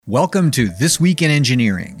Welcome to This Week in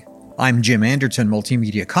Engineering. I'm Jim Anderton,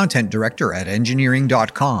 Multimedia Content Director at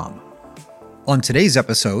Engineering.com. On today's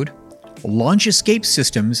episode, launch escape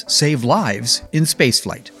systems save lives in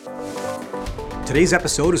spaceflight. Today's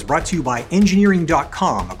episode is brought to you by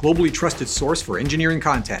Engineering.com, a globally trusted source for engineering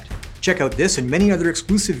content. Check out this and many other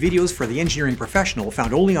exclusive videos for the engineering professional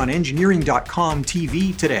found only on Engineering.com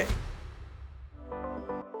TV today.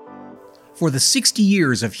 For the 60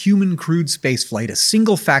 years of human crewed spaceflight, a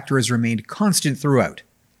single factor has remained constant throughout.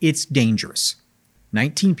 It's dangerous.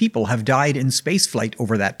 19 people have died in spaceflight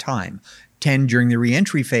over that time, 10 during the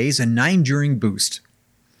re-entry phase and 9 during boost.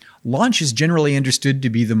 Launch is generally understood to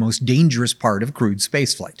be the most dangerous part of crewed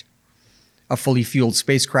spaceflight. A fully fueled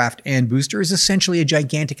spacecraft and booster is essentially a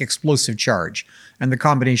gigantic explosive charge, and the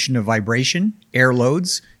combination of vibration, air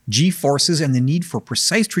loads, G-forces, and the need for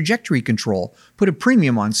precise trajectory control put a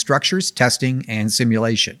premium on structures, testing, and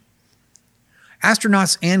simulation.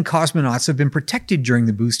 Astronauts and cosmonauts have been protected during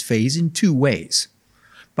the boost phase in two ways: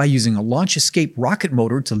 by using a launch escape rocket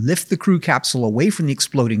motor to lift the crew capsule away from the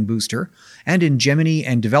exploding booster, and in Gemini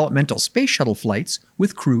and developmental space shuttle flights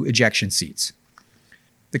with crew ejection seats.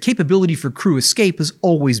 The capability for crew escape has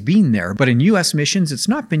always been there, but in U.S. missions it's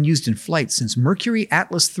not been used in flight since Mercury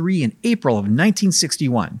Atlas III in April of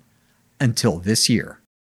 1961, until this year.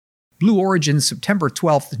 Blue Origin's September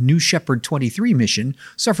 12th New Shepard 23 mission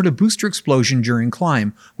suffered a booster explosion during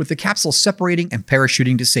climb, with the capsule separating and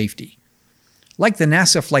parachuting to safety. Like the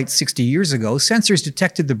NASA flight 60 years ago, sensors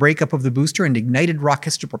detected the breakup of the booster and ignited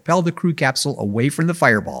rockets to propel the crew capsule away from the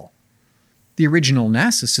fireball. The original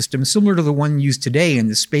NASA system, similar to the one used today in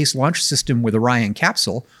the Space Launch System with Orion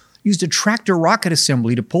capsule, used a tractor rocket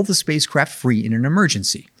assembly to pull the spacecraft free in an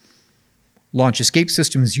emergency. Launch escape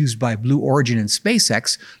systems used by Blue Origin and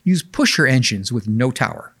SpaceX use pusher engines with no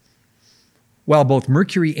tower. While both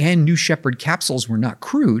Mercury and New Shepard capsules were not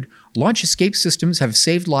crewed, launch escape systems have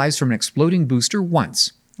saved lives from an exploding booster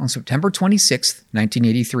once, on September 26,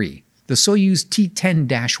 1983. The Soyuz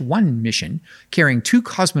T-10-1 mission, carrying 2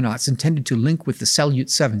 cosmonauts intended to link with the Salyut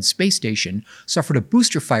 7 space station, suffered a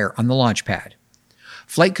booster fire on the launch pad.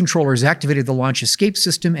 Flight controllers activated the launch escape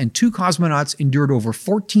system, and 2 cosmonauts endured over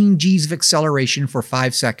 14 Gs of acceleration for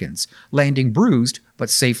 5 seconds, landing bruised but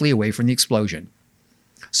safely away from the explosion.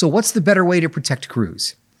 So what's the better way to protect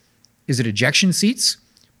crews? Is it ejection seats?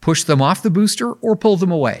 Push them off the booster or pull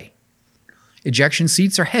them away? Ejection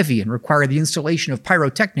seats are heavy and require the installation of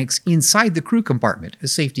pyrotechnics inside the crew compartment, a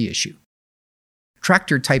safety issue.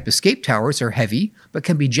 Tractor-type escape towers are heavy, but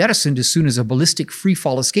can be jettisoned as soon as a ballistic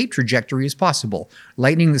freefall escape trajectory is possible,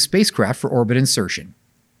 lightening the spacecraft for orbit insertion.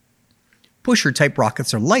 Pusher-type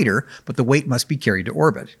rockets are lighter, but the weight must be carried to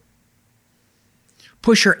orbit.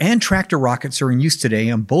 Pusher and tractor rockets are in use today,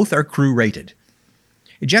 and both are crew-rated.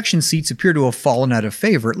 Ejection seats appear to have fallen out of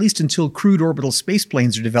favor, at least until crewed orbital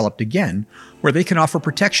spaceplanes are developed again, where they can offer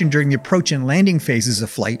protection during the approach and landing phases of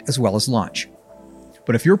flight as well as launch.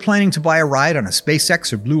 But if you're planning to buy a ride on a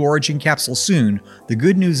SpaceX or Blue Origin capsule soon, the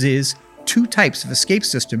good news is 2 types of escape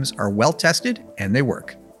systems are well tested and they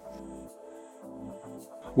work.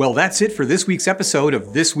 Well, that's it for this week's episode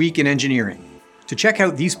of This Week in Engineering. To check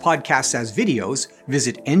out these podcasts as videos,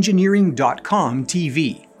 visit Engineering.com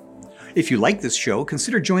TV. If you like this show,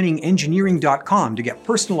 consider joining Engineering.com to get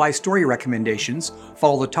personalized story recommendations,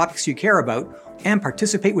 follow the topics you care about, and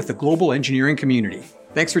participate with the global engineering community.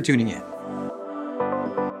 Thanks for tuning in.